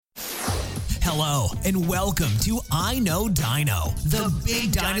Hello, and welcome to I Know Dino, the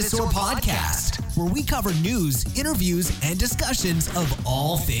Big Dinosaur Podcast, where we cover news, interviews, and discussions of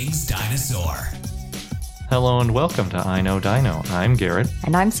all things dinosaur. Hello and welcome to I Know Dino. I'm Garrett.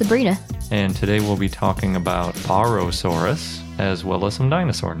 And I'm Sabrina. And today we'll be talking about Barosaurus, as well as some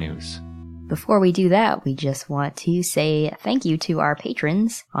dinosaur news. Before we do that, we just want to say thank you to our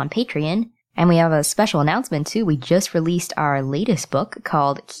patrons on Patreon. And we have a special announcement too. We just released our latest book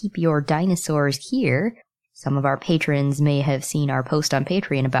called Keep Your Dinosaurs Here. Some of our patrons may have seen our post on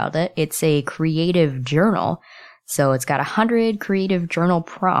Patreon about it. It's a creative journal. So it's got 100 creative journal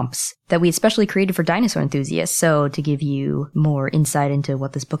prompts that we especially created for dinosaur enthusiasts. So to give you more insight into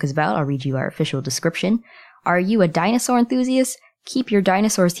what this book is about, I'll read you our official description. Are you a dinosaur enthusiast? Keep Your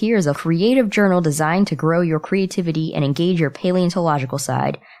Dinosaurs Here is a creative journal designed to grow your creativity and engage your paleontological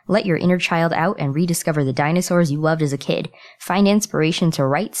side. Let your inner child out and rediscover the dinosaurs you loved as a kid. Find inspiration to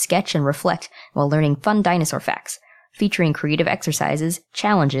write, sketch, and reflect while learning fun dinosaur facts. Featuring creative exercises,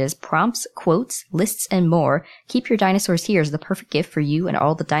 challenges, prompts, quotes, lists, and more, Keep Your Dinosaurs Here is the perfect gift for you and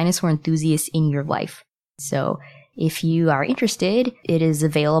all the dinosaur enthusiasts in your life. So, if you are interested, it is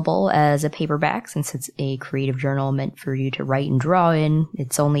available as a paperback since it's a creative journal meant for you to write and draw in.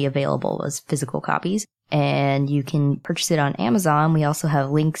 It's only available as physical copies. And you can purchase it on Amazon. We also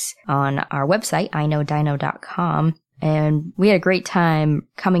have links on our website, iknowdino.com. And we had a great time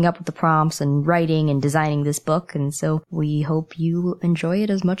coming up with the prompts and writing and designing this book. And so we hope you enjoy it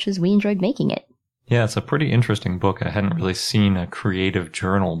as much as we enjoyed making it. Yeah, it's a pretty interesting book. I hadn't really seen a creative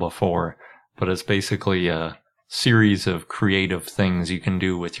journal before, but it's basically a series of creative things you can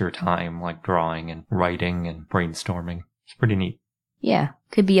do with your time, like drawing and writing and brainstorming. It's pretty neat. Yeah,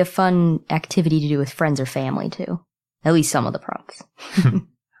 could be a fun activity to do with friends or family, too. At least some of the prompts.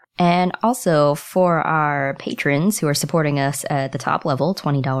 And also, for our patrons who are supporting us at the top level,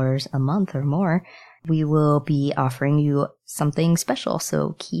 $20 a month or more, we will be offering you something special,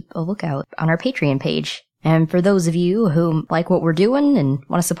 so keep a lookout on our Patreon page. And for those of you who like what we're doing and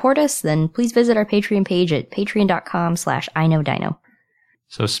want to support us, then please visit our Patreon page at patreon.com/iknowdino.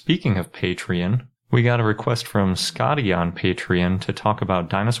 So speaking of Patreon, we got a request from Scotty on Patreon to talk about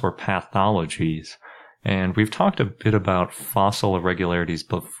dinosaur pathologies. And we've talked a bit about fossil irregularities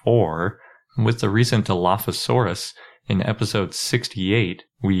before. With the recent Dilophosaurus, in episode 68,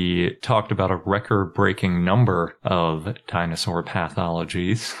 we talked about a record-breaking number of dinosaur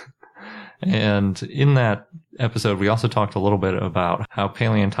pathologies. And in that episode, we also talked a little bit about how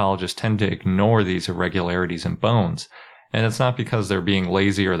paleontologists tend to ignore these irregularities in bones. And it's not because they're being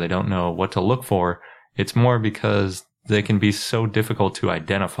lazy or they don't know what to look for. It's more because they can be so difficult to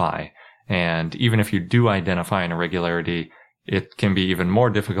identify. And even if you do identify an irregularity, it can be even more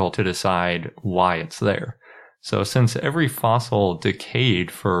difficult to decide why it's there. So since every fossil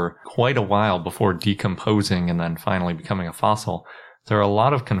decayed for quite a while before decomposing and then finally becoming a fossil, there are a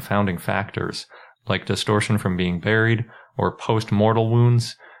lot of confounding factors, like distortion from being buried or post-mortal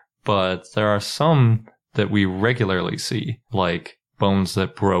wounds, but there are some that we regularly see, like bones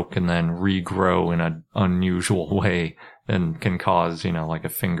that broke and then regrow in an unusual way and can cause, like a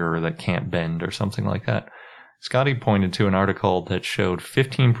finger that can't bend or something like that. Scotty pointed to an article that showed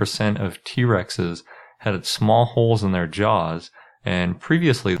 15% of T-Rexes had small holes in their jaws, and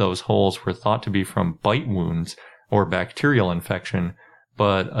previously those holes were thought to be from bite wounds or bacterial infection,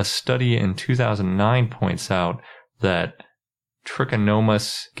 but a study in 2009 points out that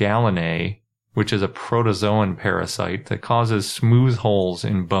Trichomonas gallinae, which is a protozoan parasite that causes smooth holes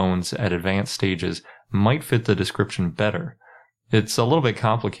in bones at advanced stages, might fit the description better. It's a little bit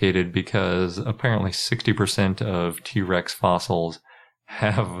complicated because apparently 60% of T-Rex fossils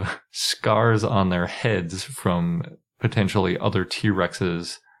have scars on their heads from potentially other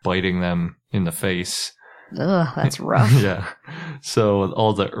T-Rexes biting them in the face. Ugh, that's rough. Yeah. So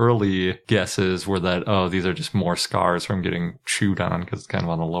all the early guesses were that, these are just more scars from getting chewed on because it's kind of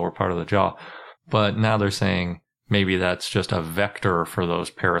on the lower part of the jaw. But now they're saying maybe that's just a vector for those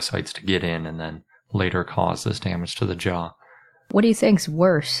parasites to get in and then later cause this damage to the jaw. What do you think's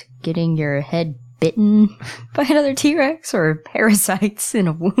worse, getting your head bitten by another T-Rex or parasites in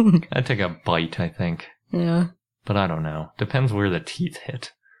a wound? I'd take a bite, I think. Yeah. But I don't know. Depends where the teeth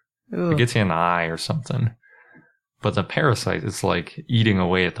hit. Ugh. It gets you in the eye or something. But the parasite is like eating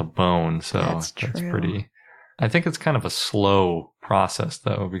away at the bone, so that's pretty... I think it's kind of a slow process,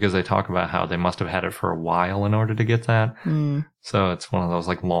 though, because they talk about how they must have had it for a while in order to get that. Mm. So it's one of those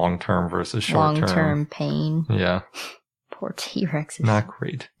like long-term versus short-term. Long-term pain. Yeah. Poor T-Rexes. Not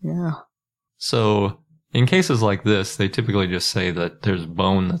great. No. So in cases like this, they typically just say that there's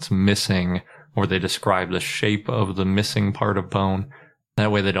bone that's missing, or they describe the shape of the missing part of bone.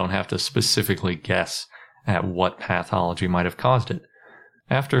 That way they don't have to specifically guess at what pathology might have caused it.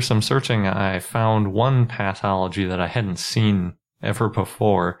 After some searching, I found one pathology that I hadn't seen ever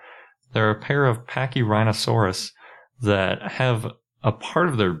before. There are a pair of Pachyrhinosaurus that have a part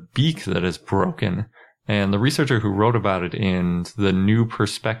of their beak that is broken. And the researcher who wrote about it in the New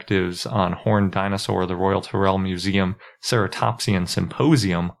Perspectives on Horned Dinosaur, the Royal Tyrrell Museum Ceratopsian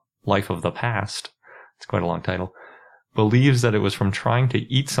Symposium, Life of the Past, it's quite a long title, believes that it was from trying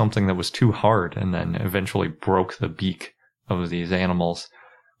to eat something that was too hard and then eventually broke the beak of these animals,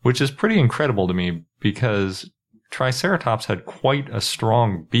 which is pretty incredible to me because Triceratops had quite a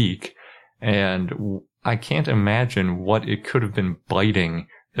strong beak, and I can't imagine what it could have been biting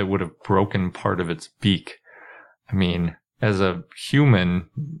that would have broken part of its beak. I mean, as a human,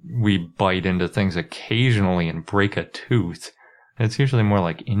 we bite into things occasionally and break a tooth. It's usually more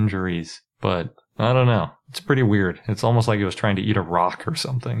like injuries, but I don't know. It's pretty weird. It's almost like it was trying to eat a rock or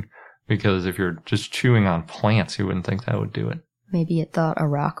something, because if you're just chewing on plants, you wouldn't think that would do it. Maybe it thought a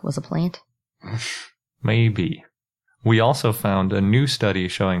rock was a plant. Maybe. We also found a new study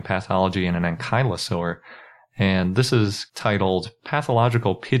showing pathology in an ankylosaur, and this is titled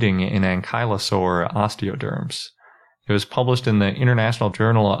Pathological Pitting in Ankylosaur Osteoderms. It was published in the International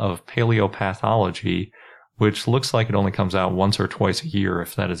Journal of Paleopathology, which looks like it only comes out once or twice a year,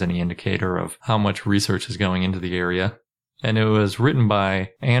 if that is any indicator of how much research is going into the area. And it was written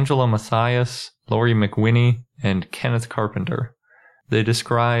by Angela Mathias, Laurie McWhinney, and Kenneth Carpenter. They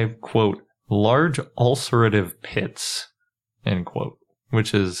describe, quote, large ulcerative pits, end quote,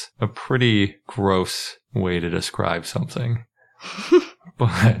 which is a pretty gross way to describe something.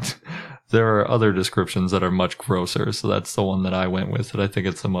 But there are other descriptions that are much grosser, so that's the one that I went with, that I think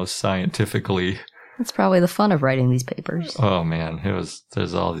it's the most scientifically... That's probably the fun of writing these papers. Oh man,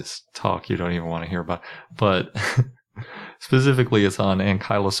 there's all this talk you don't even want to hear about. But specifically it's on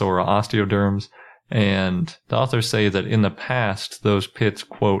Ankylosaur osteoderms, and the authors say that in the past, those pits,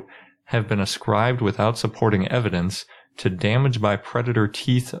 quote, have been ascribed without supporting evidence to damage by predator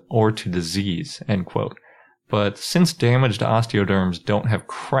teeth or to disease, end quote. But since damaged osteoderms don't have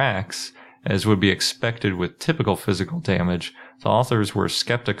cracks, as would be expected with typical physical damage, the authors were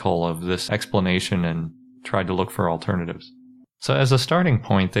skeptical of this explanation and tried to look for alternatives. So as a starting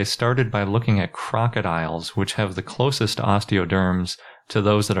point, they started by looking at crocodiles, which have the closest osteoderms to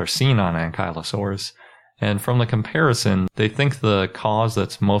those that are seen on ankylosaurs. And from the comparison, they think the cause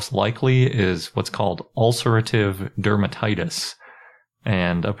that's most likely is what's called ulcerative dermatitis.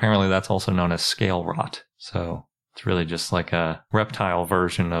 And apparently that's also known as scale rot. So it's really just like a reptile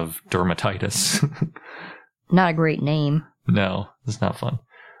version of dermatitis. Not a great name. No, it's not fun.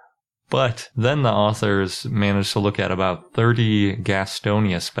 But then the authors managed to look at about 30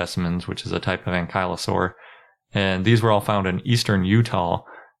 Gastonia specimens, which is a type of ankylosaur. And these were all found in eastern Utah.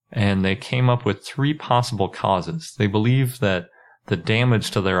 And they came up with 3 possible causes. They believe that the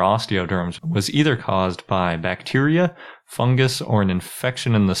damage to their osteoderms was either caused by bacteria, fungus, or an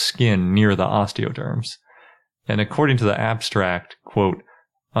infection in the skin near the osteoderms. And according to the abstract, quote,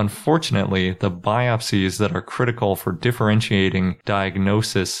 unfortunately, the biopsies that are critical for differentiating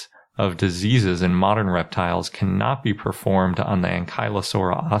diagnosis of diseases in modern reptiles cannot be performed on the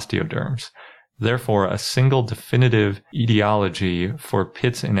Ankylosaur osteoderms. Therefore, a single definitive etiology for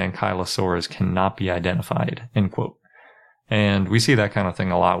pits in ankylosaurs cannot be identified, end quote. And we see that kind of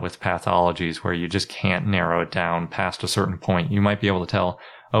thing a lot with pathologies where you just can't narrow it down past a certain point. You might be able to tell,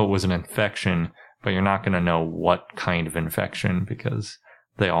 oh, it was an infection, but you're not going to know what kind of infection because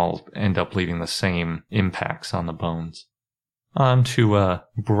they all end up leaving the same impacts on the bones. On to a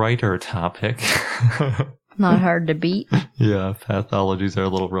brighter topic. Not hard to beat. Yeah, pathologies are a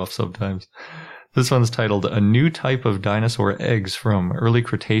little rough sometimes. This one's titled A New Type of Dinosaur Eggs from Early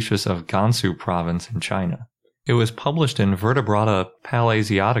Cretaceous of Gansu Province in China. It was published in Vertebrata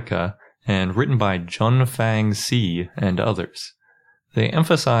Paleasiatica and written by Junfang Si and others. They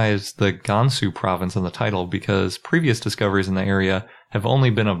emphasized the Gansu province in the title because previous discoveries in the area have only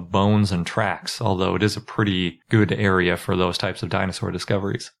been of bones and tracks, although it is a pretty good area for those types of dinosaur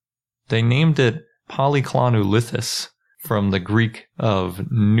discoveries. They named it Polyclonolithus, from the Greek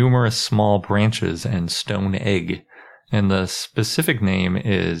of numerous small branches and stone egg, and the specific name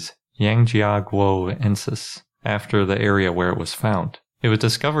is Yangjiaguoensis, after the area where it was found. It was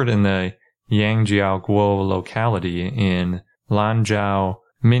discovered in the Yangjiaguo locality in Lanzhou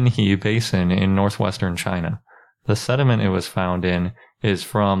Minhe Basin in northwestern China. The sediment it was found in is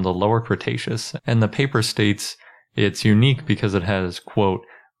from the Lower Cretaceous, and the paper states it's unique because it has, quote,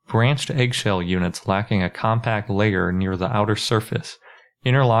 branched eggshell units lacking a compact layer near the outer surface,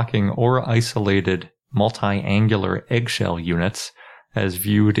 interlocking or isolated multi-angular eggshell units, as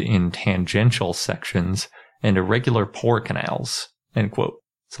viewed in tangential sections and irregular pore canals, end quote.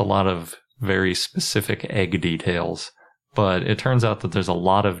 It's a lot of very specific egg details, but it turns out that there's a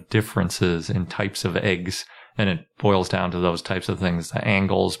lot of differences in types of eggs, and it boils down to those types of things, the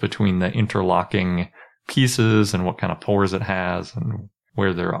angles between the interlocking pieces and what kind of pores it has and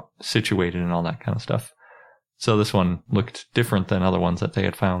where they're situated and all that kind of stuff. So this one looked different than other ones that they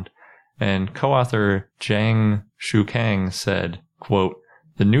had found. And co-author Zhang Shukang said, quote,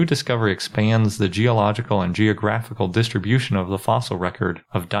 "The new discovery expands the geological and geographical distribution of the fossil record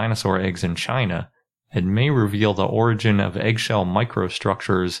of dinosaur eggs in China and may reveal the origin of eggshell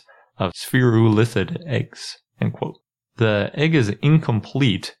microstructures of spherulithid eggs," end quote. The egg is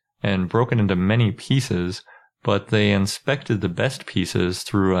incomplete and broken into many pieces, but they inspected the best pieces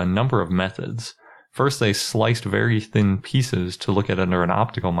through a number of methods. First, they sliced very thin pieces to look at under an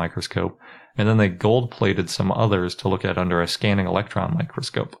optical microscope, and then they gold-plated some others to look at under a scanning electron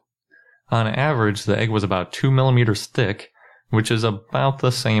microscope. On average, the egg was about 2 millimeters thick, which is about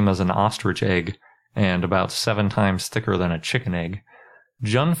the same as an ostrich egg, and about 7 times thicker than a chicken egg.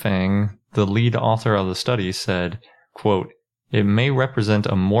 Junfang, the lead author of the study, said, quote, "It may represent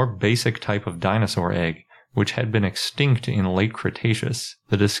a more basic type of dinosaur egg, which had been extinct in late Cretaceous.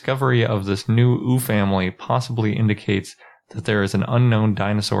 The discovery of this new ooh family possibly indicates that there is an unknown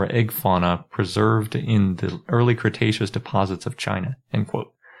dinosaur egg fauna preserved in the early Cretaceous deposits of China," end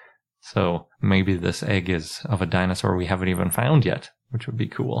quote. So maybe this egg is of a dinosaur we haven't even found yet, which would be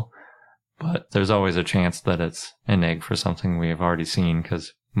cool. But there's always a chance that it's an egg for something we have already seen,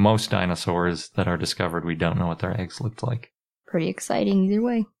 because most dinosaurs that are discovered, we don't know what their eggs looked like. Pretty exciting either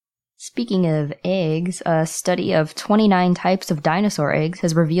way. Speaking of eggs, a study of 29 types of dinosaur eggs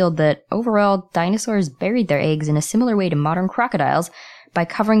has revealed that overall dinosaurs buried their eggs in a similar way to modern crocodiles by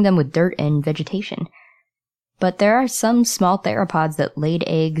covering them with dirt and vegetation. But there are some small theropods that laid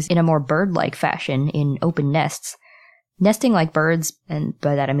eggs in a more bird-like fashion in open nests. Nesting like birds, and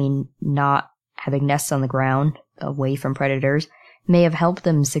by that I mean not having nests on the ground away from predators, may have helped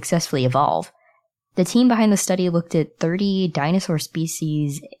them successfully evolve. The team behind the study looked at 30 dinosaur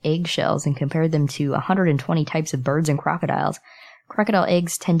species eggshells and compared them to 120 types of birds and crocodiles. Crocodile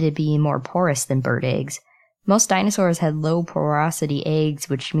eggs tend to be more porous than bird eggs. Most dinosaurs had low porosity eggs,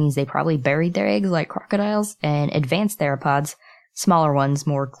 which means they probably buried their eggs like crocodiles, and advanced theropods, smaller ones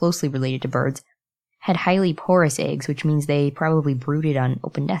more closely related to birds, had highly porous eggs, which means they probably brooded on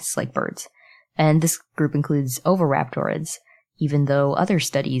open nests like birds. And this group includes oviraptorids, even though other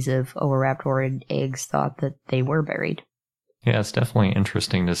studies of oviraptorid eggs thought that they were buried. Yeah, it's definitely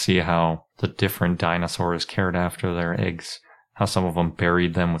interesting to see how the different dinosaurs cared after their eggs. How some of them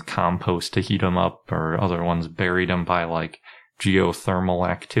buried them with compost to heat them up, or other ones buried them by like geothermal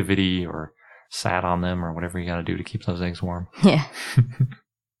activity, or sat on them, or whatever you gotta do to keep those eggs warm. Yeah.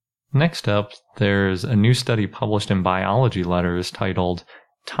 Next up, there's a new study published in Biology Letters titled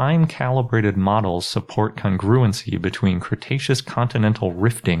 "Time-Calibrated Models Support Congruency Between Cretaceous Continental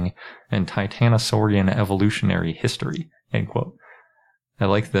Rifting and Titanosaurian Evolutionary History," end quote. I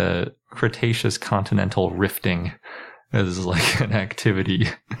like the Cretaceous Continental Rifting as like an activity.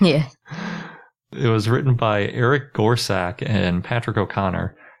 Yeah. It was written by Eric Gorsak and Patrick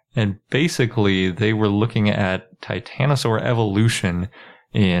O'Connor, and basically they were looking at titanosaur evolution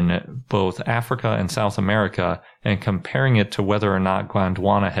in both Africa and South America and comparing it to whether or not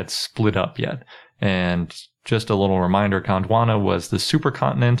Gondwana had split up yet. And just a little reminder, Gondwana was the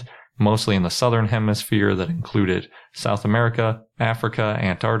supercontinent, mostly in the southern hemisphere, that included South America, Africa,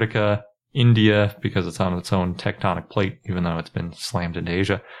 Antarctica, India, because it's on its own tectonic plate, even though it's been slammed into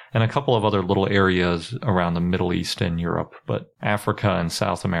Asia, and a couple of other little areas around the Middle East and Europe. But Africa and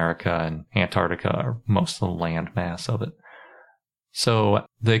South America and Antarctica are most of the land mass of it. So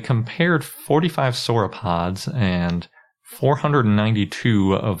they compared 45 sauropods and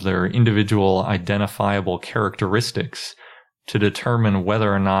 492 of their individual identifiable characteristics to determine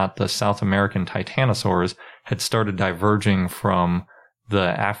whether or not the South American titanosaurs had started diverging from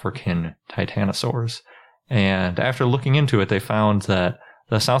the African titanosaurs. And after looking into it, they found that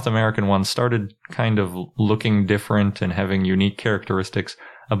the South American ones started kind of looking different and having unique characteristics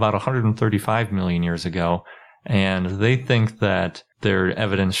about 135 million years ago. And they think that their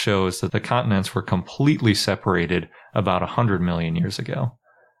evidence shows that the continents were completely separated about 100 million years ago.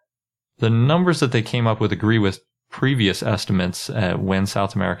 The numbers that they came up with agree with previous estimates when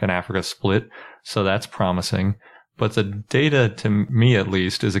South America and Africa split, so that's promising. But the data, to me at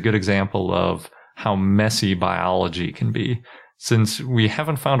least, is a good example of how messy biology can be. Since we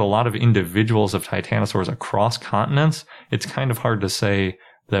haven't found a lot of individuals of titanosaurs across continents, it's kind of hard to say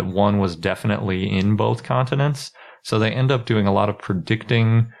that one was definitely in both continents. So they end up doing a lot of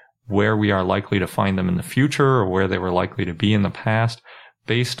predicting where we are likely to find them in the future or where they were likely to be in the past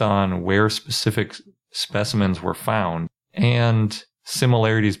based on where specific specimens were found and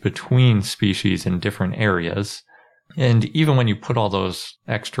similarities between species in different areas. And even when you put all those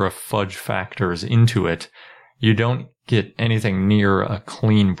extra fudge factors into it, you don't get anything near a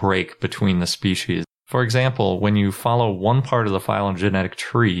clean break between the species. For example, when you follow one part of the phylogenetic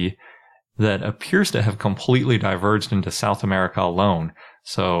tree that appears to have completely diverged into South America alone,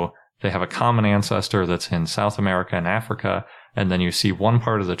 so they have a common ancestor that's in South America and Africa, and then you see one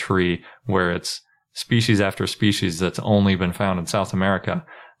part of the tree where it's species after species that's only been found in South America,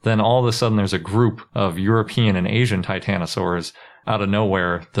 then all of a sudden there's a group of European and Asian titanosaurs out of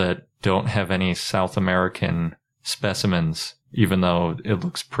nowhere that don't have any South American specimens, even though it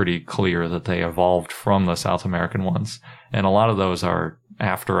looks pretty clear that they evolved from the South American ones. And a lot of those are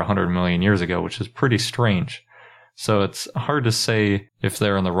after 100 million years ago, which is pretty strange. So it's hard to say if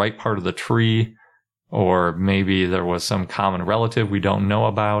they're in the right part of the tree, or maybe there was some common relative we don't know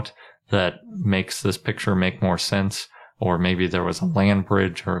about that makes this picture make more sense, or maybe there was a land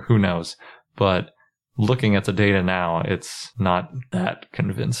bridge, or who knows. But looking at the data now, it's not that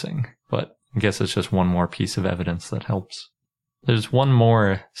convincing. But I guess it's just one more piece of evidence that helps. There's one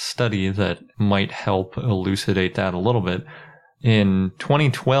more study that might help elucidate that a little bit. In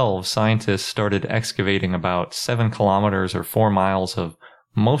 2012, scientists started excavating about 7 kilometers or 4 miles of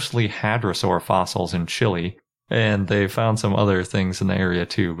mostly hadrosaur fossils in Chile. And they found some other things in the area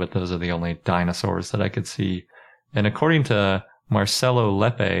too, but those are the only dinosaurs that I could see. And according to Marcelo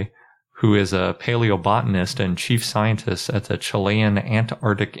Lepe, who is a paleobotanist and chief scientist at the Chilean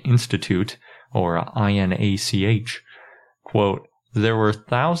Antarctic Institute, or INACH, quote, "There were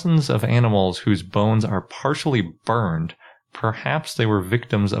thousands of animals whose bones are partially burned. Perhaps they were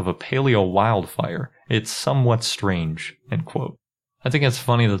victims of a paleo wildfire. It's somewhat strange," end quote. I think it's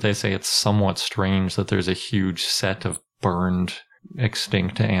funny that they say it's somewhat strange that there's a huge set of burned,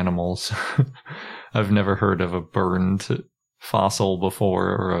 extinct animals. I've never heard of a burned fossil before,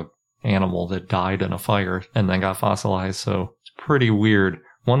 or an animal that died in a fire and then got fossilized, so it's pretty weird.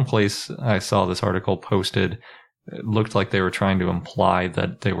 One place I saw this article posted, it looked like they were trying to imply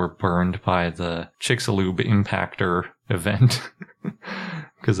that they were burned by the Chicxulub impactor event,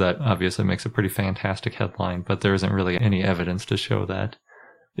 because that obviously makes a pretty fantastic headline, but there isn't really any evidence to show that.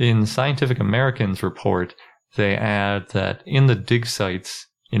 In Scientific American's report, they add that in the dig sites,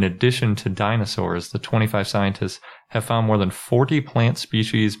 in addition to dinosaurs, the 25 scientists have found more than 40 plant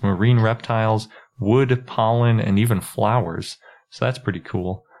species, marine reptiles, wood, pollen, and even flowers. So that's pretty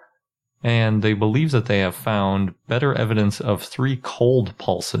cool. And they believe that they have found better evidence of 3 cold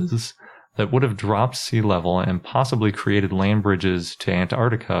pulses that would have dropped sea level and possibly created land bridges to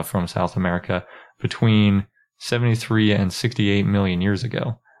Antarctica from South America between 73 and 68 million years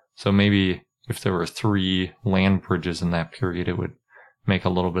ago. So maybe if there were 3 land bridges in that period, it would make a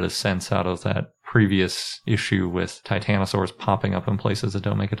little bit of sense out of that previous issue with titanosaurs popping up in places that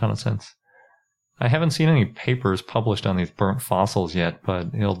don't make a ton of sense. I haven't seen any papers published on these burnt fossils yet, but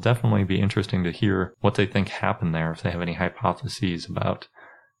it'll definitely be interesting to hear what they think happened there, if they have any hypotheses about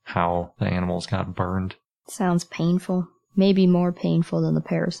how the animals got burned. Sounds painful. Maybe more painful than the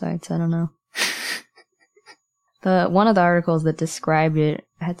parasites, I don't know. One of the articles that described it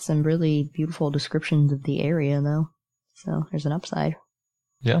had some really beautiful descriptions of the area, though. So there's an upside.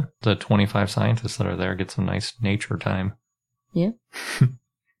 Yeah, the 25 scientists that are there get some nice nature time. Yeah.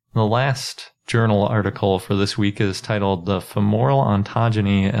 The last journal article for this week is titled "The Femoral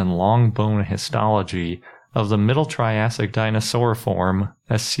Ontogeny and Long Bone Histology of the Middle Triassic Dinosaur Form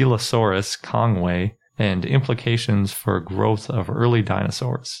Acylosaurus congwei and Implications for Growth of Early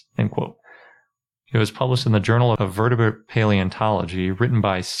Dinosaurs," end quote. It was published in the Journal of Vertebrate Paleontology, written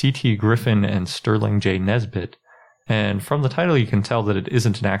by C.T. Griffin and Sterling J. Nesbitt. And from the title, you can tell that it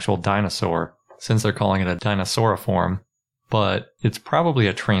isn't an actual dinosaur, since they're calling it a dinosauriform. But it's probably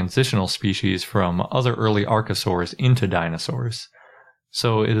a transitional species from other early archosaurs into dinosaurs.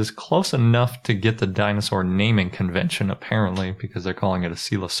 So it is close enough to get the dinosaur naming convention, apparently, because they're calling it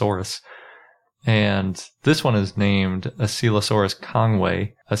Acylosaurus. And this one is named Acylosaurus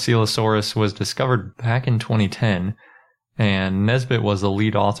congwei. Acylosaurus was discovered back in 2010, and Nesbitt was the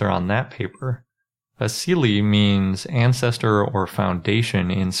lead author on that paper. Acyli means ancestor or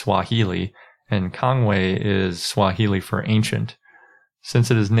foundation in Swahili, and congwei is Swahili for ancient. Since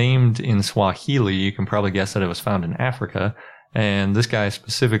it is named in Swahili, you can probably guess that it was found in Africa, and this guy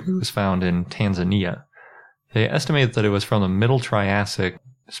specifically was found in Tanzania. They estimate that it was from the Middle Triassic,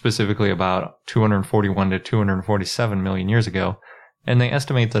 specifically about 241 to 247 million years ago, and they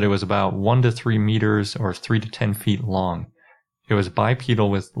estimate that it was about 1 to 3 meters or 3 to 10 feet long. It was bipedal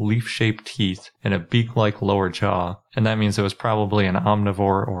with leaf-shaped teeth and a beak-like lower jaw, and that means it was probably an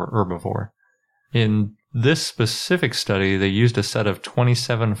omnivore or herbivore. In this specific study, they used a set of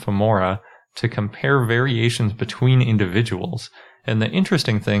 27 femora to compare variations between individuals. And the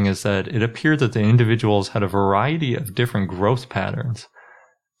interesting thing is that it appeared that the individuals had a variety of different growth patterns.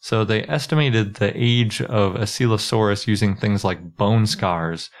 So they estimated the age of a coelosaurus using things like bone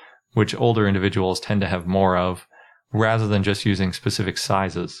scars, which older individuals tend to have more of, rather than just using specific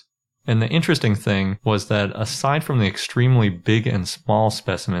sizes. And the interesting thing was that aside from the extremely big and small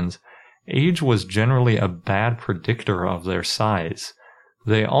specimens, age was generally a bad predictor of their size.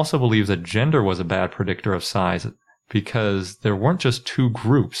 They also believe that gender was a bad predictor of size because there weren't just two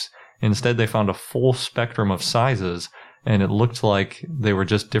groups. Instead, they found a full spectrum of sizes, and it looked like they were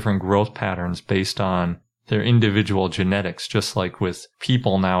just different growth patterns based on their individual genetics. Just like with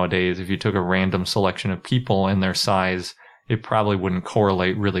people nowadays, if you took a random selection of people and their size, it probably wouldn't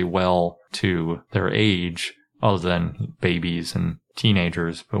correlate really well to their age, other than babies and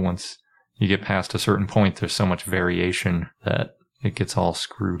teenagers. But once you get past a certain point, there's so much variation that it gets all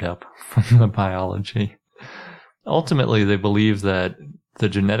screwed up from the biology. Ultimately, they believe that the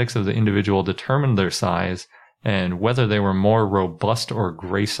genetics of the individual determined their size and whether they were more robust or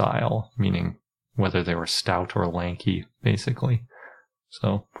gracile, meaning whether they were stout or lanky, basically.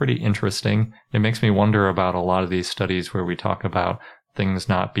 So, pretty interesting. It makes me wonder about a lot of these studies where we talk about things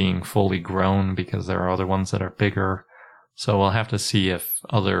not being fully grown because there are other ones that are bigger. So we'll have to see if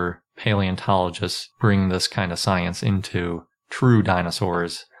other paleontologists bring this kind of science into true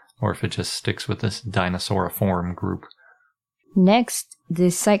dinosaurs, or if it just sticks with this dinosauriform group. Next,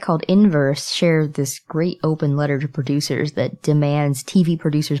 this site called Inverse shared this great open letter to producers that demands TV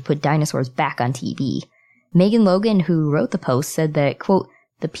producers put dinosaurs back on TV. Megan Logan, who wrote the post, said that, quote,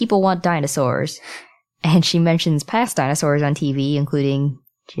 "The people want dinosaurs." And she mentions past dinosaurs on TV, including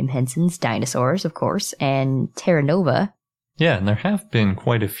Jim Henson's Dinosaurs, of course, and Terra Nova. Yeah, and there have been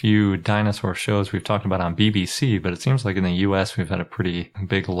quite a few dinosaur shows we've talked about on BBC, but it seems like in the US we've had a pretty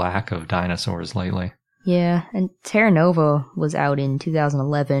big lack of dinosaurs lately. Yeah, and Terra Nova was out in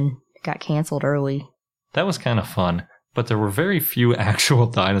 2011. It got canceled early. That was kind of fun, but there were very few actual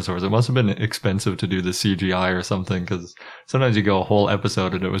dinosaurs. It must have been expensive to do the CGI or something, because sometimes you go a whole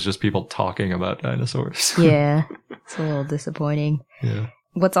episode and it was just people talking about dinosaurs. Yeah, it's a little disappointing. Yeah.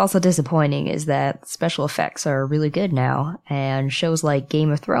 What's also disappointing is that special effects are really good now, and shows like Game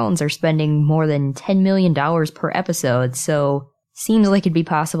of Thrones are spending more than $10 million per episode, so seems like it'd be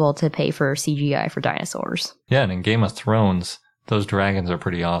possible to pay for CGI for dinosaurs. Yeah, and in Game of Thrones, those dragons are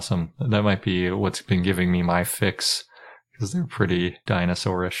pretty awesome. That might be what's been giving me my fix, because they're pretty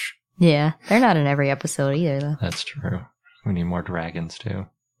dinosaurish. Yeah, they're not in every episode either, though. That's true. We need more dragons, too.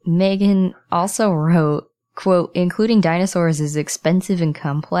 Megan also wrote, quote, "Including dinosaurs is expensive and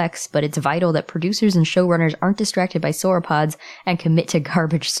complex, but it's vital that producers and showrunners aren't distracted by sauropods and commit to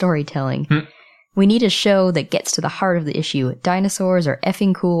garbage storytelling. We need a show that gets to the heart of the issue. Dinosaurs are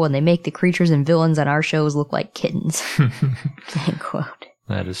effing cool and they make the creatures and villains on our shows look like kittens." End quote.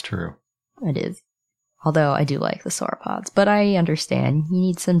 That is true. It is. Although I do like the sauropods, but I understand you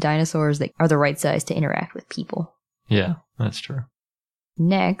need some dinosaurs that are the right size to interact with people. Yeah, that's true.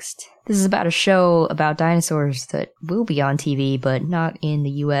 Next, this is about a show about dinosaurs that will be on TV, but not in the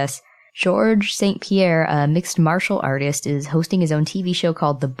US. George St. Pierre, a mixed martial artist, is hosting his own TV show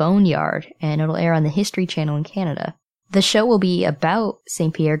called The Boneyard, and it'll air on the History Channel in Canada. The show will be about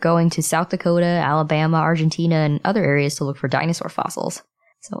St. Pierre going to South Dakota, Alabama, Argentina, and other areas to look for dinosaur fossils.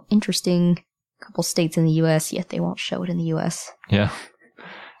 So interesting. Couple states in the US, yet they won't show it in the US. Yeah.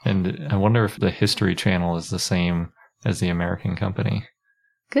 And I wonder if the History Channel is the same as the American company.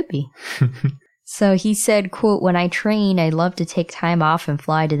 Could be. So he said, quote, "When I train, I love to take time off and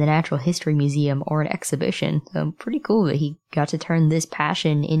fly to the Natural History Museum or an exhibition." So pretty cool that he got to turn this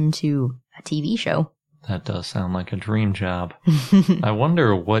passion into a TV show. That does sound like a dream job. I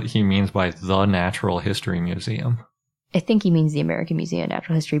wonder what he means by the Natural History Museum. I think he means the American Museum of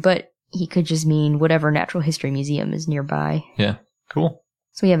Natural History, but he could just mean whatever natural history museum is nearby. Yeah, cool.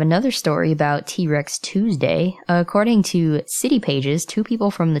 So we have another story about T-Rex Tuesday. According to City Pages, 2 people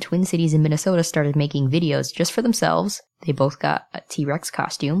from the Twin Cities in Minnesota started making videos just for themselves. They both got a T-Rex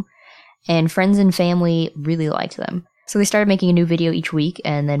costume, and friends and family really liked them. So they started making a new video each week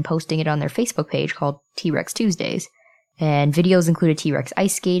and then posting it on their Facebook page called T-Rex Tuesdays. And videos included T-Rex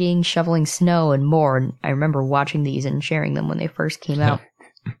ice skating, shoveling snow, and more. And I remember watching these and sharing them when they first came out.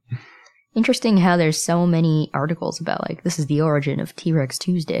 Interesting how there's so many articles about, like, this is the origin of T-Rex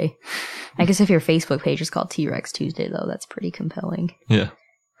Tuesday. I guess if your Facebook page is called T-Rex Tuesday, though, that's pretty compelling. Yeah.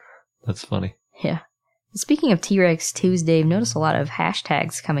 That's funny. Yeah. Speaking of T-Rex Tuesday, I've noticed a lot of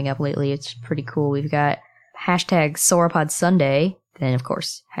hashtags coming up lately. It's pretty cool. We've got hashtag Sauropod Sunday, then, of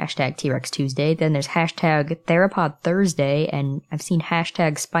course, hashtag T-Rex Tuesday. Then there's hashtag Theropod Thursday, and I've seen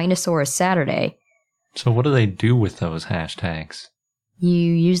hashtag Spinosaurus Saturday. So what do they do with those hashtags? You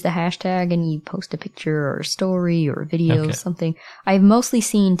use the hashtag and you post a picture or a story or a video or something. I've mostly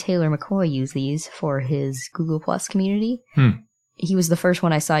seen Taylor McCoy use these for his Google Plus community. He was the first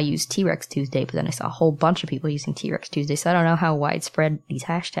one I saw use T-Rex Tuesday, but then I saw a whole bunch of people using T-Rex Tuesday, so I don't know how widespread these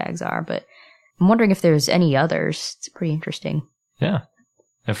hashtags are, but I'm wondering if there's any others. It's pretty interesting. Yeah.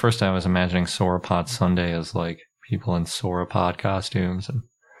 At first I was imagining Sauropod Sunday as like people in sauropod costumes and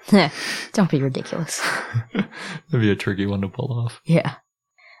don't be ridiculous. That'd be a tricky one to pull off. Yeah.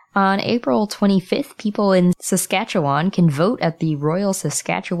 On April 25th, people in Saskatchewan can vote at the Royal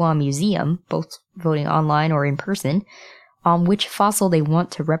Saskatchewan Museum, both voting online or in person, on which fossil they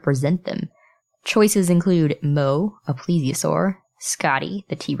want to represent them. Choices include Mo, a plesiosaur, Scotty,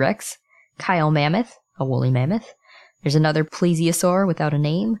 the T-Rex, Kyle Mammoth, a woolly mammoth. There's another plesiosaur without a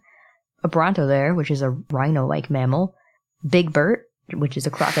name, a Brontosaur, which is a rhino-like mammal, Big Bert, which is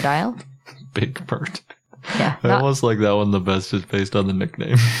a crocodile. Big Bert. Yeah. I almost like that one the best just based on the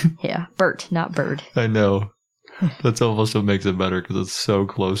nickname. Yeah, Bert, not Bird. I know. That's almost what makes it better because it's so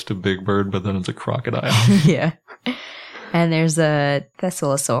close to Big Bird, but then it's a crocodile. Yeah. And there's a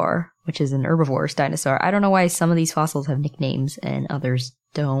Thessaliosaur, which is an herbivorous dinosaur. I don't know why some of these fossils have nicknames and others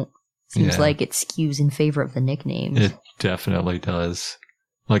don't. Seems like it skews in favor of the nicknames. It definitely does.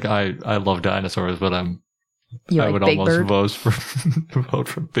 Like, I love dinosaurs, but I like would Big almost Bird? vote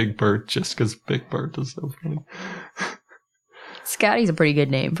for Big Bird just because Big Bird is so funny. Scotty's a pretty good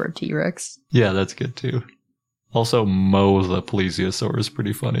name for a T-Rex. Yeah, that's good too. Also, Mo the plesiosaur is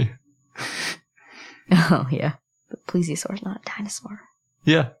pretty funny. Oh, yeah. But plesiosaur's not a dinosaur.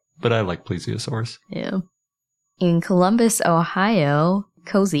 Yeah, but I like plesiosaurs. Yeah. In Columbus, Ohio,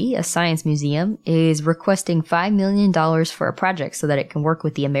 Cozy, a science museum, is requesting $5 million for a project so that it can work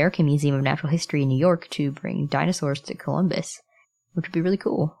with the American Museum of Natural History in New York to bring dinosaurs to Columbus, which would be really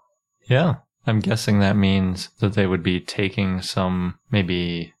cool. Yeah. I'm guessing that means that they would be taking some,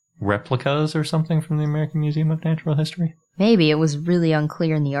 maybe, replicas or something from the American Museum of Natural History? Maybe. It was really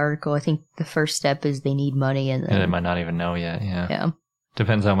unclear in the article. I think the first step is they need money and then... they might not even know yet, yeah. Yeah.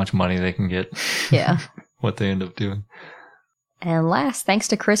 Depends how much money they can get. Yeah. What they end up doing. And last, thanks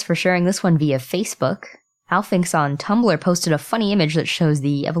to Chris for sharing this one via Facebook. Alfinks on Tumblr posted a funny image that shows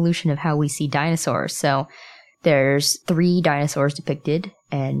the evolution of how we see dinosaurs. So there's 3 dinosaurs depicted,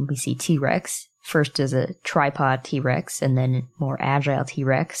 and we see T-Rex. First is a tripod T-Rex, and then more agile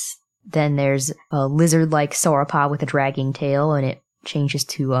T-Rex. Then there's a lizard-like sauropod with a dragging tail, and it changes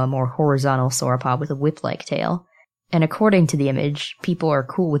to a more horizontal sauropod with a whip-like tail. And according to the image, people are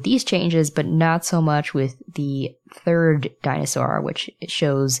cool with these changes, but not so much with the third dinosaur, which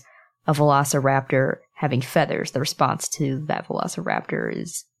shows a velociraptor having feathers. The response to that velociraptor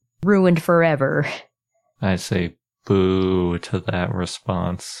is ruined forever. I say boo to that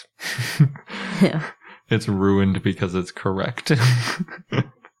response. Yeah. It's ruined because it's correct.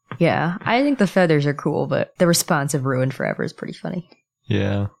 Yeah, I think the feathers are cool, but the response of ruined forever is pretty funny.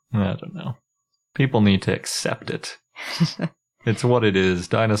 Yeah, I don't know. People need to accept it. It's what it is.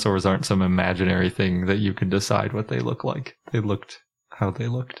 Dinosaurs aren't some imaginary thing that you can decide what they look like. They looked how they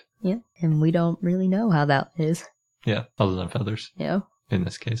looked. Yeah, and we don't really know how that is. Yeah, other than feathers. Yeah. In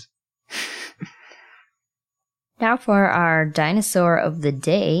this case. Now for our dinosaur of the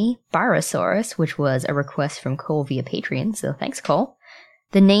day, Barosaurus, which was a request from Cole via Patreon, so thanks, Cole.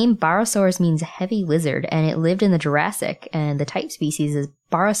 The name Barosaurus means heavy lizard, and it lived in the Jurassic, and the type species is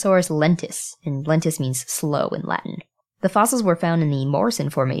Barosaurus lentus, and lentus means slow in Latin. The fossils were found in the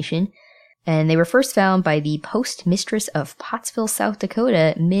Morrison Formation, and they were first found by the postmistress of Pottsville, South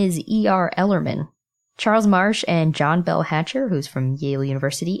Dakota, Ms. E.R. Ellerman. Charles Marsh and John Bell Hatcher, who's from Yale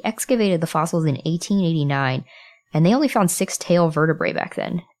University, excavated the fossils in 1889, and they only found 6 tail vertebrae back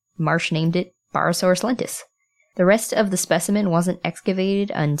then. Marsh named it Barosaurus lentus. The rest of the specimen wasn't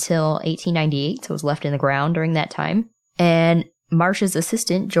excavated until 1898, so it was left in the ground during that time. And Marsh's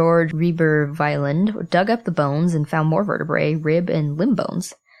assistant, George Reber Weiland, dug up the bones and found more vertebrae, rib and limb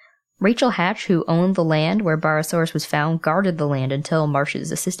bones. Rachel Hatch, who owned the land where Barosaurus was found, guarded the land until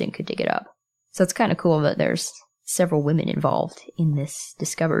Marsh's assistant could dig it up. So it's kind of cool that there's several women involved in this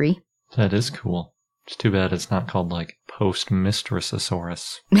discovery. That is cool. It's too bad it's not called, like,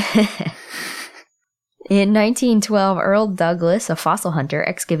 Postmistressosaurus. In 1912, Earl Douglas, a fossil hunter,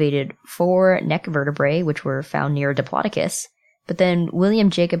 excavated 4 neck vertebrae, which were found near Diplodocus. But then William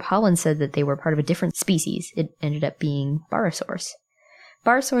Jacob Holland said that they were part of a different species. It ended up being Barosaurus.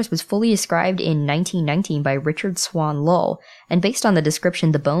 Barosaurus was fully described in 1919 by Richard Swan Lull, and based on the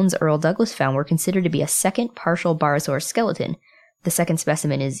description, the bones Earl Douglas found were considered to be a second partial Barosaurus skeleton. The second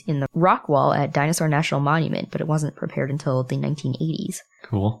specimen is in the rock wall at Dinosaur National Monument, but it wasn't prepared until the 1980s.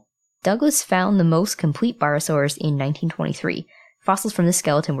 Cool. Douglas found the most complete Barosaurus in 1923. Fossils from this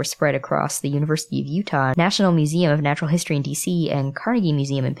skeleton were spread across the University of Utah, National Museum of Natural History in D.C., and Carnegie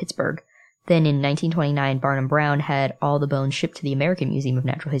Museum in Pittsburgh. Then in 1929, Barnum Brown had all the bones shipped to the American Museum of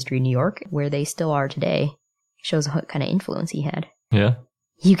Natural History in New York, where they still are today. Shows what kind of influence he had. Yeah.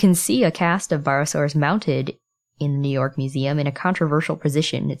 You can see a cast of Barosaurus mounted in the New York Museum in a controversial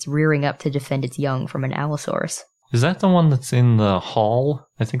position. It's rearing up to defend its young from an Allosaurus. Is that the one that's in the hall?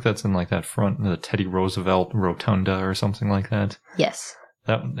 I think that's in like that front, the Teddy Roosevelt Rotunda or something like that. Yes.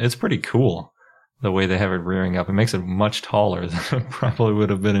 It's pretty cool, the way they have it rearing up. It makes it much taller than it probably would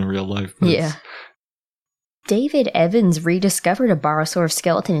have been in real life. Yeah. David Evans rediscovered a Barosaurus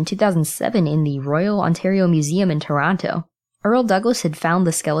skeleton in 2007 in the Royal Ontario Museum in Toronto. Earl Douglas had found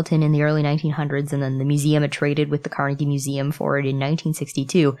the skeleton in the early 1900s, and then the museum had traded with the Carnegie Museum for it in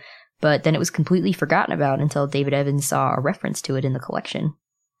 1962, but then it was completely forgotten about until David Evans saw a reference to it in the collection.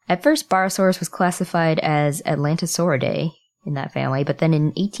 At first, Barosaurus was classified as Atlantosauridae in that family, but then in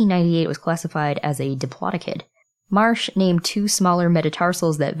 1898 it was classified as a diplodocid. Marsh named 2 smaller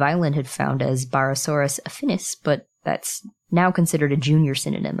metatarsals that Weiland had found as Barosaurus affinis, but that's now considered a junior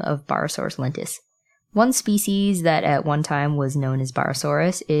synonym of Barosaurus lentis. One species that at one time was known as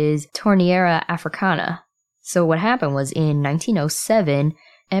Barosaurus is Torniera africana. So what happened was in 1907,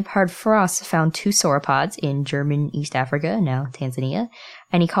 Ebhard Frost found 2 sauropods in German East Africa, now Tanzania,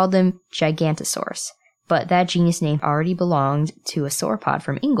 and he called them Gigantosaurus. But that genus name already belonged to a sauropod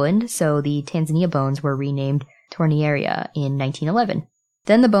from England, so the Tanzania bones were renamed Tornieria in 1911.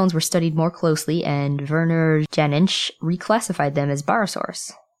 Then the bones were studied more closely, and Werner Janensch reclassified them as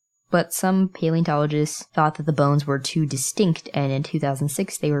Barosaurus. But some paleontologists thought that the bones were too distinct, and in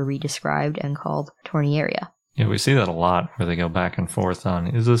 2006 they were redescribed and called Tornieria. Yeah, we see that a lot, where they go back and forth on,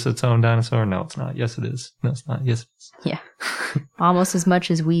 is this its own dinosaur? No, it's not. Yes, it is. No, it's not. Yes, it is. Yeah. Almost as much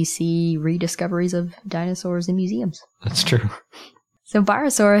as we see rediscoveries of dinosaurs in museums. That's true. So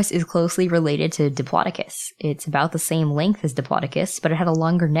Barosaurus is closely related to Diplodocus. It's about the same length as Diplodocus, but it had a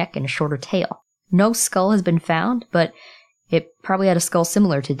longer neck and a shorter tail. No skull has been found, but it probably had a skull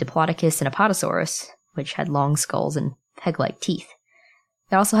similar to Diplodocus and Apatosaurus, which had long skulls and peg-like teeth.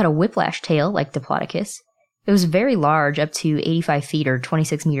 It also had a whiplash tail like Diplodocus. It was very large, up to 85 feet or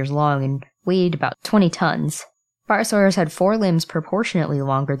 26 meters long, and weighed about 20 tons. Barosaurus had 4 limbs proportionately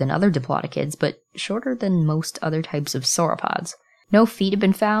longer than other diplodocids, but shorter than most other types of sauropods. No feet had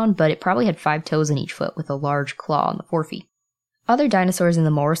been found, but it probably had 5 toes in each foot with a large claw on the forefeet. Other dinosaurs in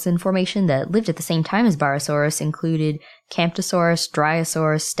the Morrison Formation that lived at the same time as Barosaurus included Camptosaurus,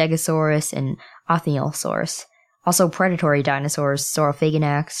 Dryosaurus, Stegosaurus, and Othnielsaurus. Also predatory dinosaurs,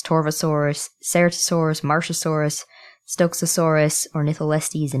 Saurophaganax, Torvosaurus, Ceratosaurus, Marchosaurus, Stoxosaurus,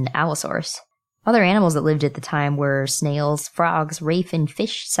 Ornitholestes, and Allosaurus. Other animals that lived at the time were snails, frogs, raven,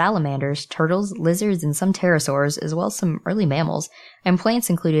 fish, salamanders, turtles, lizards, and some pterosaurs, as well as some early mammals, and plants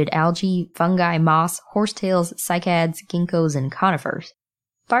included algae, fungi, moss, horsetails, cycads, ginkgos, and conifers.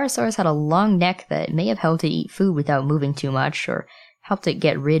 Barosaurus had a long neck that may have helped it eat food without moving too much, or helped it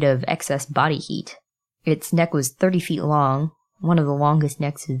get rid of excess body heat. Its neck was 30 feet long, one of the longest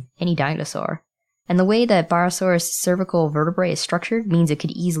necks of any dinosaur. And the way that Barosaurus' cervical vertebrae is structured means it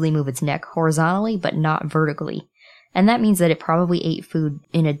could easily move its neck horizontally but not vertically. And that means that it probably ate food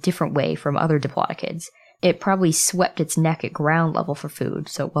in a different way from other diplodocids. It probably swept its neck at ground level for food,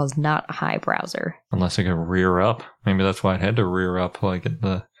 so it was not a high browser. Unless it could rear up. Maybe that's why it had to rear up, like in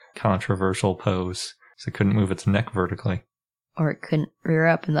the controversial pose, so it couldn't move its neck vertically. Or it couldn't rear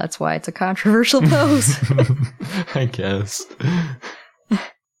up, and that's why it's a controversial pose. I guess.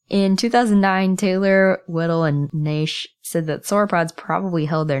 In 2009, Taylor, Weddle, and Naish said that sauropods probably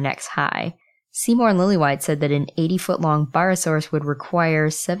held their necks high. Seymour and Lillywhite said that an 80-foot-long Barosaurus would require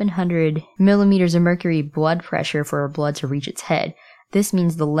 700 millimeters of mercury blood pressure for blood to reach its head. This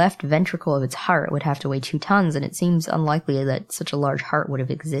means the left ventricle of its heart would have to weigh 2 tons, and it seems unlikely that such a large heart would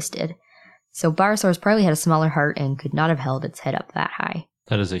have existed. So Barosaurus probably had a smaller heart and could not have held its head up that high.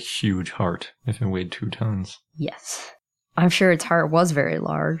 That is a huge heart, if it weighed 2 tons. Yes. I'm sure its heart was very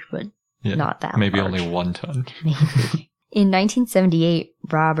large, but not that maybe large. Only 1 ton. Maybe. In 1978,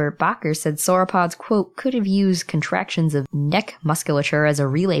 Robert Bacher said sauropods, quote, could have used contractions of neck musculature as a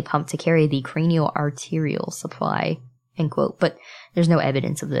relay pump to carry the cranial arterial supply, end quote, but there's no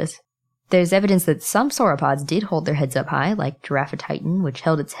evidence of this. There's evidence that some sauropods did hold their heads up high, like Giraffatitan, which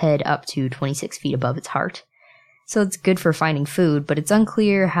held its head up to 26 feet above its heart. So it's good for finding food, but it's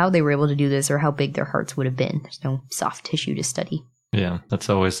unclear how they were able to do this or how big their hearts would have been. There's no soft tissue to study. Yeah, that's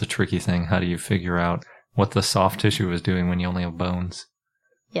always the tricky thing. How do you figure out what the soft tissue is doing when you only have bones?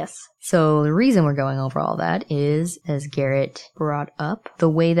 Yes. So the reason we're going over all that is, as Garrett brought up, the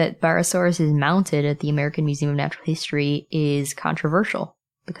way that Barosaurus is mounted at the American Museum of Natural History is controversial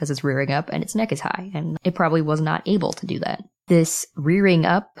because it's rearing up and its neck is high, and it probably was not able to do that. This rearing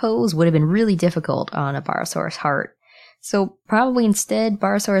up pose would have been really difficult on a Barosaurus heart. So probably instead,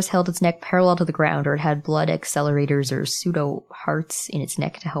 Barosaurus held its neck parallel to the ground, or it had blood accelerators or pseudo-hearts in its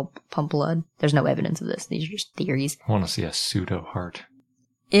neck to help pump blood. There's no evidence of this. These are just theories. I want to see a pseudo-heart.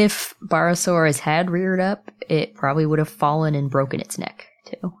 If Barosaurus had reared up, it probably would have fallen and broken its neck,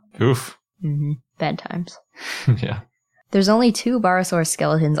 too. Oof. Bad times. Yeah. There's only 2 Barosaurus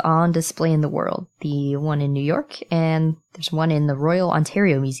skeletons on display in the world. The one in New York, and there's one in the Royal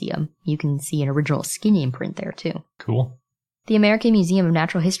Ontario Museum. You can see an original skin imprint there, too. Cool. The American Museum of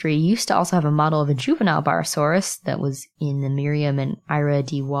Natural History used to also have a model of a juvenile Barosaurus that was in the Miriam and Ira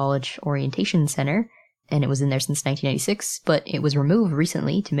D. Wallach Orientation Center, and it was in there since 1996, but it was removed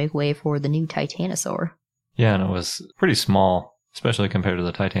recently to make way for the new Titanosaur. Yeah, and it was pretty small, especially compared to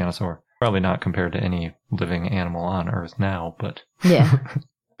the Titanosaur. Probably not compared to any living animal on Earth now, but... Yeah.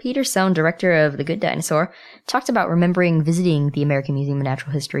 Peter Sohn, director of The Good Dinosaur, talked about remembering visiting the American Museum of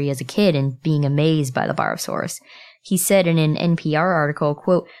Natural History as a kid and being amazed by the Barosaurus. He said in an NPR article,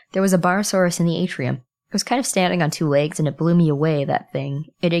 quote, there was a Barosaurus in the atrium. It was kind of standing on 2 legs, and it blew me away, that thing.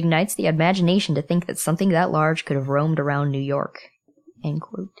 It ignites the imagination to think that something that large could have roamed around New York. End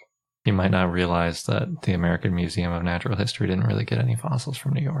quote. You might not realize that the American Museum of Natural History didn't really get any fossils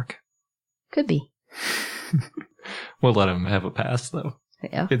from New York. Could be. We'll let him have a pass, though.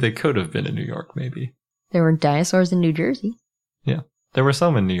 Yeah. They could have been in New York, maybe. There were dinosaurs in New Jersey. Yeah. There were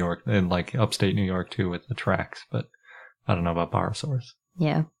some in New York, in like upstate New York, too, with the tracks, but I don't know about Barosaurus.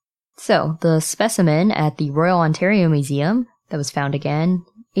 Yeah. So, the specimen at the Royal Ontario Museum that was found again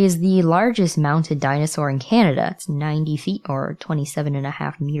is the largest mounted dinosaur in Canada. It's 90 feet or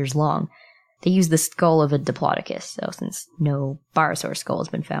 27.5 meters long. They used the skull of a Diplodocus, so since no Barosaur skull has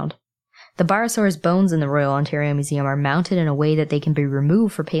been found. The Barosaurus bones in the Royal Ontario Museum are mounted in a way that they can be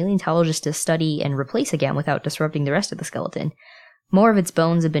removed for paleontologists to study and replace again without disrupting the rest of the skeleton. More of its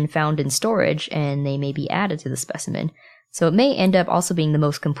bones have been found in storage, and they may be added to the specimen, so it may end up also being the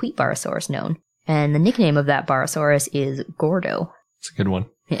most complete Barosaurus known. And the nickname of that Barosaurus is Gordo. It's a good one.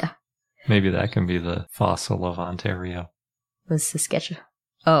 Yeah. Maybe that can be the fossil of Ontario. Was the sketch...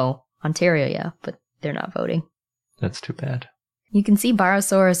 Oh, Ontario, yeah, but they're not voting. That's too bad. You can see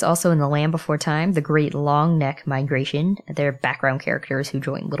Barosaurus also in The Land Before Time, the Great Long Neck Migration. They're background characters who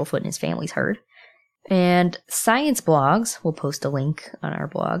joined Littlefoot and his family's herd. And Science Blogs, we'll post a link on our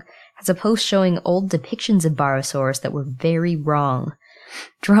blog, has a post showing old depictions of Barosaurus that were very wrong.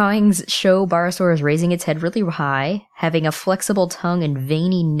 Drawings show Barosaurus raising its head really high, having a flexible tongue and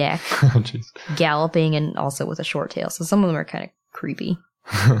veiny neck, galloping, and also with a short tail. So some of them are kind of creepy.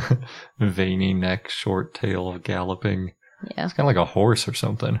 Veiny neck, short tail, galloping. Yeah. It's kind of like a horse or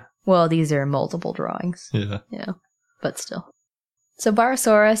something. Well, these are multiple drawings. Yeah. Yeah, but still. So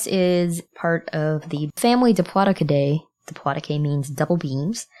Barosaurus is part of the family Diplodocidae. Diplodocus means double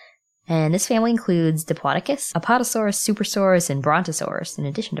beams. And this family includes Diplodocus, Apatosaurus, Supersaurus, and Brontosaurus, in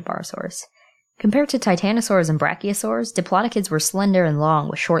addition to Barosaurus. Compared to Titanosaurs and Brachiosaurs, Diplodocids were slender and long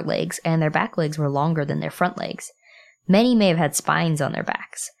with short legs, and their back legs were longer than their front legs. Many may have had spines on their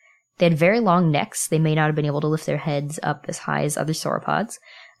backs. They had very long necks. They may not have been able to lift their heads up as high as other sauropods,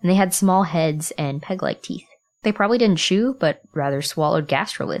 and they had small heads and peg-like teeth. They probably didn't chew, but rather swallowed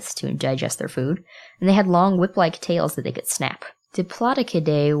gastroliths to digest their food, and they had long whip-like tails that they could snap.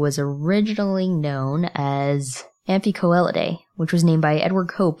 Diplodocidae was originally known as Amphicoelidae, which was named by Edward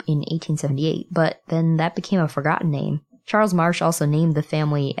Cope in 1878, but then that became a forgotten name. Charles Marsh also named the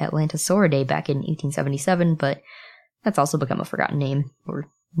family Atlantosauridae back in 1877, but that's also become a forgotten name, or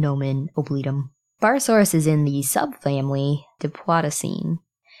nomen oblitum. Barosaurus is in the subfamily Diplodocene,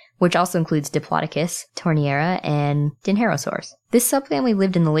 which also includes Diplodocus, Torniera, and Dinherosaurs. This subfamily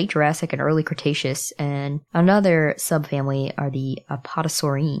lived in the late Jurassic and early Cretaceous, and another subfamily are the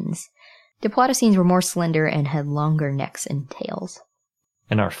Apatosaurines. Diplodocenes were more slender and had longer necks and tails.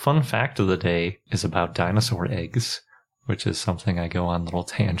 And our fun fact of the day is about dinosaur eggs, which is something I go on little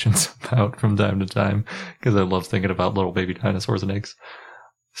tangents about from time to time because I love thinking about little baby dinosaurs and eggs.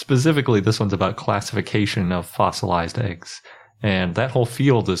 Specifically, this one's about classification of fossilized eggs. And that whole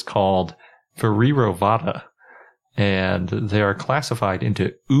field is called Barosaurus. And they are classified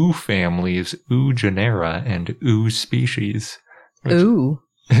into OO families, OO genera, and OO species. Ooh.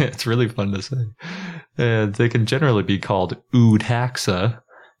 It's really fun to say. And they can generally be called OO taxa.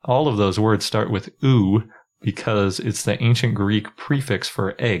 All of those words start with OO because it's the ancient Greek prefix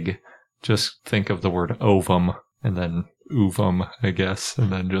for egg. Just think of the word ovum and then ovum, I guess,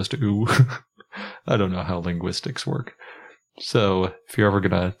 and then just OO. I don't know how linguistics work. So if you're ever going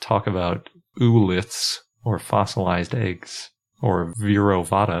to talk about ooliths or fossilized eggs or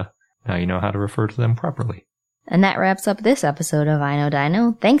virovata, now you know how to refer to them properly. And that wraps up this episode of I Know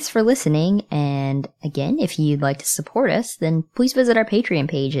Dino. Thanks for listening. And again, if you'd like to support us, then please visit our Patreon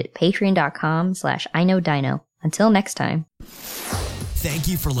page at patreon.com/iknowdino. Until next time. Thank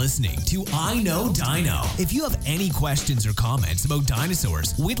you for listening to I Know Dino. If you have any questions or comments about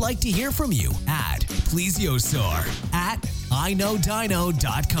dinosaurs, we'd like to hear from you at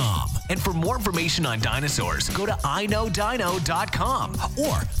plesiosaur@iknowdino.com. And for more information on dinosaurs, go to iknowdino.com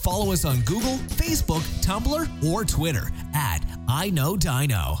or follow us on Google, Facebook, Tumblr, or Twitter at I Know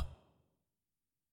Dino.